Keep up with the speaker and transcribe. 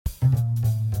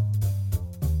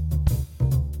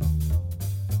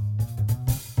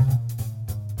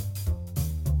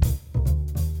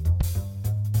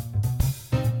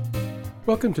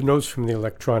Welcome to Notes from the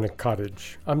Electronic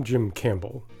Cottage. I'm Jim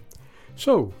Campbell.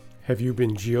 So, have you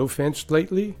been geofenced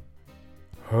lately?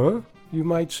 Huh, you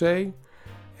might say?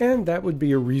 And that would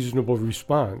be a reasonable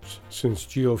response, since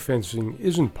geofencing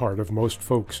isn't part of most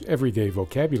folks' everyday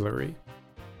vocabulary.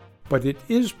 But it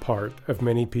is part of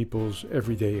many people's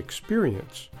everyday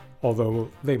experience, although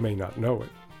they may not know it.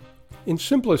 In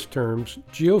simplest terms,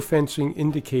 geofencing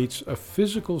indicates a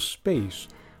physical space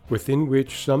within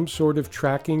which some sort of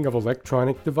tracking of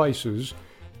electronic devices,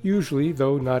 usually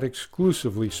though not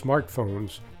exclusively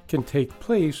smartphones, can take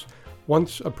place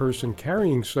once a person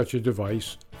carrying such a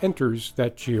device enters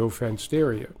that geofenced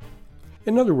area.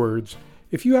 In other words,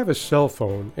 if you have a cell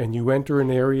phone and you enter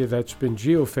an area that's been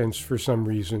geofenced for some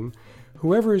reason,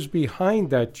 whoever is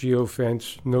behind that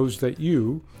geofence knows that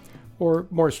you, or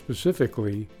more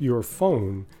specifically, your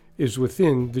phone, is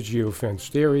within the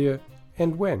geofenced area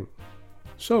and when.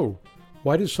 So,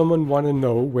 why does someone want to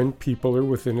know when people are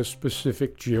within a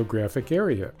specific geographic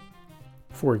area?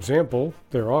 For example,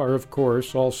 there are, of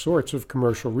course, all sorts of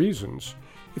commercial reasons.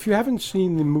 If you haven't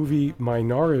seen the movie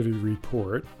Minority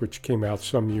Report, which came out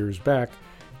some years back,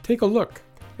 take a look,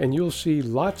 and you'll see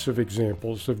lots of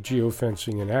examples of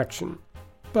geofencing in action.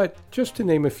 But just to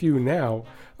name a few now,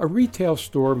 a retail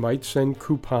store might send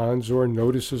coupons or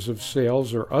notices of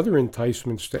sales or other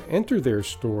enticements to enter their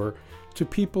store to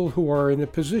people who are in a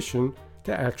position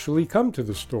to actually come to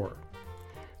the store.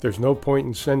 There's no point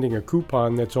in sending a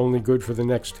coupon that's only good for the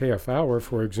next half hour,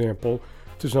 for example,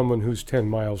 to someone who's 10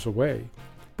 miles away.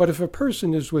 But if a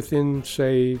person is within,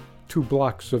 say, 2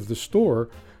 blocks of the store,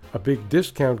 a big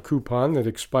discount coupon that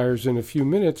expires in a few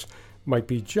minutes might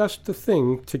be just the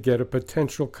thing to get a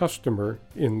potential customer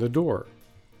in the door.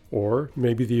 Or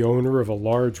maybe the owner of a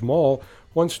large mall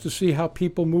wants to see how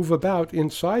people move about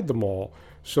inside the mall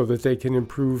so that they can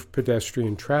improve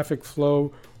pedestrian traffic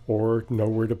flow or know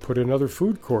where to put another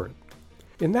food court.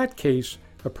 In that case,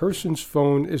 a person's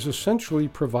phone is essentially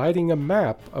providing a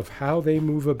map of how they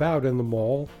move about in the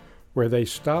mall, where they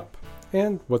stop,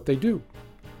 and what they do.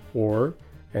 Or,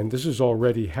 and this is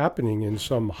already happening in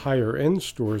some higher-end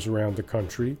stores around the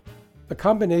country, a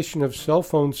combination of cell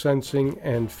phone sensing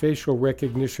and facial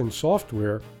recognition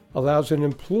software allows an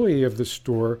employee of the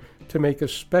store to make a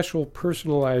special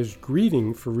personalized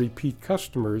greeting for repeat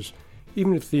customers,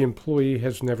 even if the employee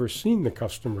has never seen the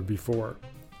customer before.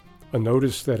 A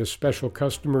notice that a special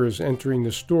customer is entering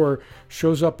the store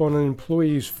shows up on an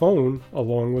employee's phone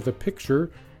along with a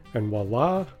picture, and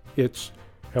voila, it's,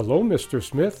 "Hello, Mr.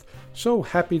 Smith. So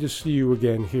happy to see you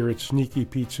again here at Sneaky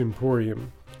Pete's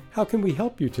Emporium. How can we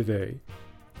help you today?"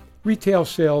 Retail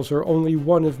sales are only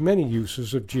one of many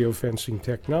uses of geofencing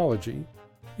technology.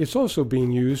 It's also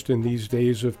being used in these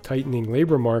days of tightening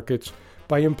labor markets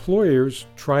by employers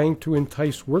trying to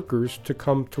entice workers to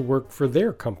come to work for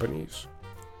their companies.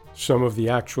 Some of the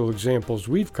actual examples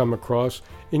we've come across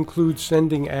include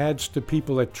sending ads to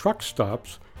people at truck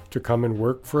stops to come and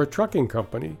work for a trucking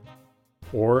company,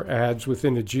 or ads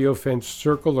within a geofenced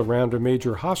circle around a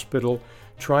major hospital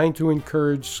trying to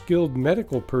encourage skilled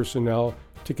medical personnel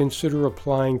to consider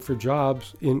applying for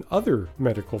jobs in other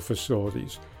medical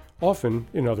facilities, often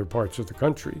in other parts of the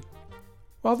country.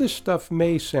 While this stuff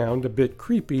may sound a bit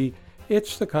creepy,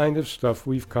 it's the kind of stuff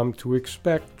we've come to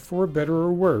expect, for better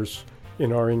or worse,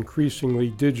 in our increasingly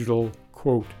digital,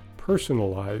 quote,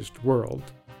 personalized world.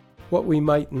 What we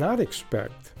might not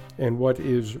expect, and what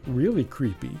is really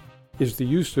creepy, is the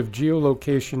use of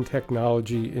geolocation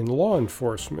technology in law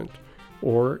enforcement,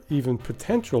 or even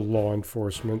potential law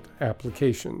enforcement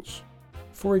applications.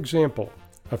 For example,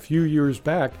 a few years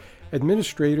back,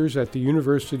 administrators at the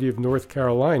University of North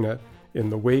Carolina, in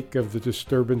the wake of the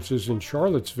disturbances in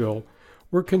Charlottesville,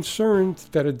 were concerned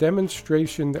that a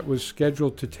demonstration that was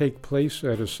scheduled to take place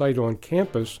at a site on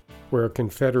campus where a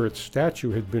Confederate statue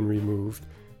had been removed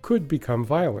could become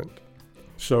violent.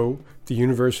 So, the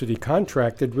university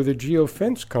contracted with a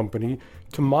geofence company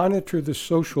to monitor the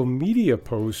social media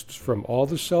posts from all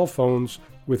the cell phones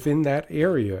within that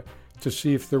area to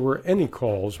see if there were any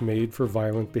calls made for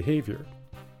violent behavior.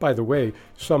 By the way,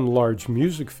 some large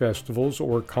music festivals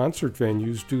or concert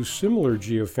venues do similar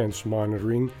geofence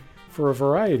monitoring for a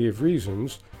variety of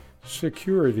reasons.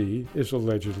 Security is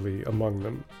allegedly among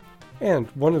them. And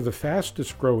one of the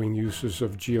fastest growing uses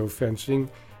of geofencing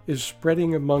is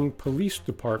spreading among police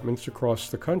departments across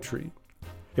the country.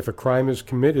 If a crime is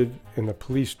committed and the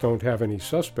police don't have any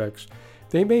suspects,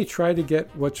 they may try to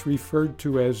get what's referred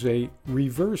to as a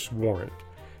reverse warrant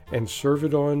and serve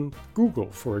it on Google,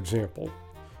 for example.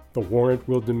 The warrant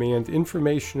will demand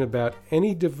information about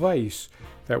any device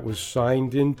that was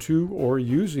signed into or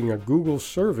using a Google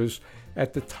service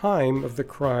at the time of the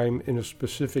crime in a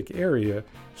specific area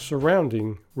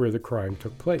surrounding where the crime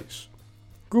took place.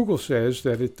 Google says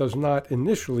that it does not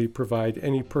initially provide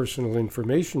any personal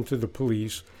information to the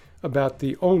police about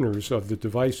the owners of the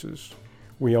devices.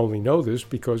 We only know this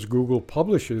because Google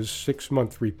publishes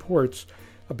 6-month reports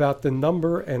about the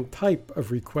number and type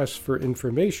of requests for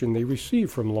information they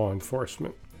receive from law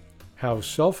enforcement. How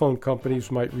cell phone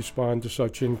companies might respond to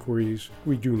such inquiries,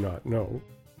 we do not know.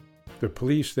 The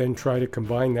police then try to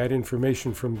combine that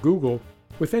information from Google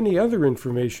with any other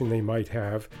information they might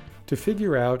have to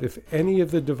figure out if any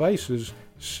of the devices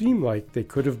seem like they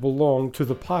could have belonged to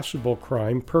the possible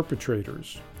crime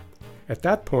perpetrators. At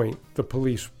that point, the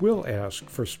police will ask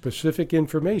for specific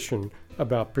information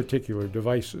about particular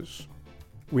devices.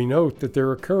 We note that there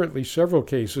are currently several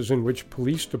cases in which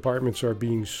police departments are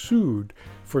being sued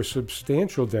for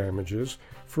substantial damages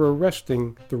for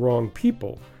arresting the wrong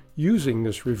people using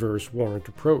this reverse warrant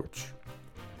approach.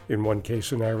 In one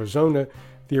case in Arizona,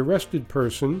 the arrested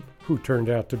person, who turned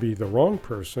out to be the wrong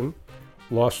person,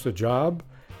 lost a job,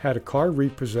 had a car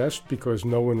repossessed because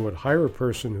no one would hire a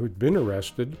person who'd been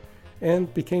arrested,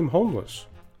 and became homeless.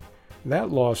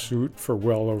 That lawsuit, for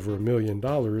well over $1 million,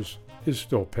 is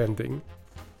still pending.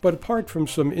 But apart from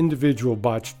some individual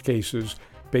botched cases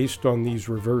based on these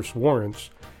reverse warrants,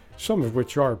 some of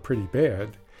which are pretty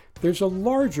bad, there's a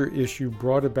larger issue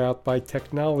brought about by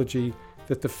technology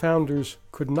that the founders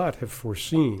could not have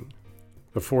foreseen.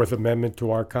 The Fourth Amendment to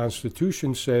our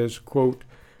Constitution says, quote,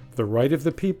 "The right of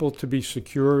the people to be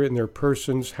secure in their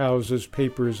persons, houses,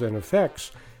 papers, and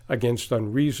effects against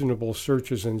unreasonable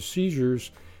searches and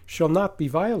seizures shall not be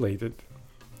violated,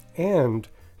 and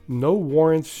no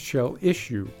warrants shall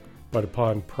issue but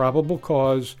upon probable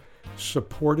cause,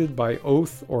 supported by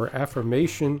oath or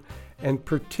affirmation, and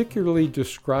particularly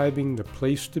describing the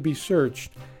place to be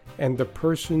searched and the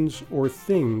persons or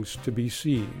things to be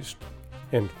seized."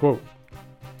 End quote.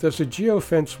 Does a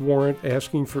geofence warrant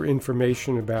asking for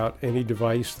information about any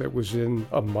device that was in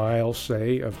a mile,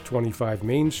 say, of 25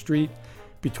 Main Street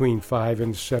between 5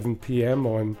 and 7 p.m.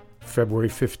 on February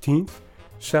 15th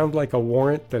sound like a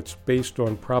warrant that's based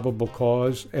on probable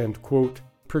cause and, quote,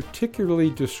 particularly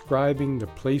describing the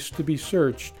place to be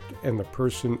searched and the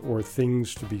person or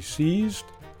things to be seized,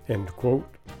 end quote?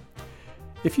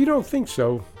 If you don't think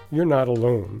so, you're not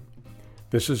alone.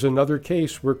 This is another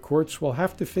case where courts will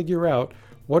have to figure out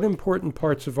what important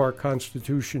parts of our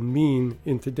Constitution mean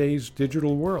in today's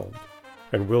digital world.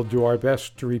 And we'll do our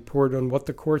best to report on what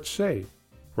the courts say,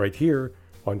 right here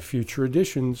on future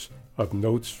editions of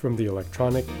Notes from the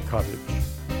Electronic Cottage.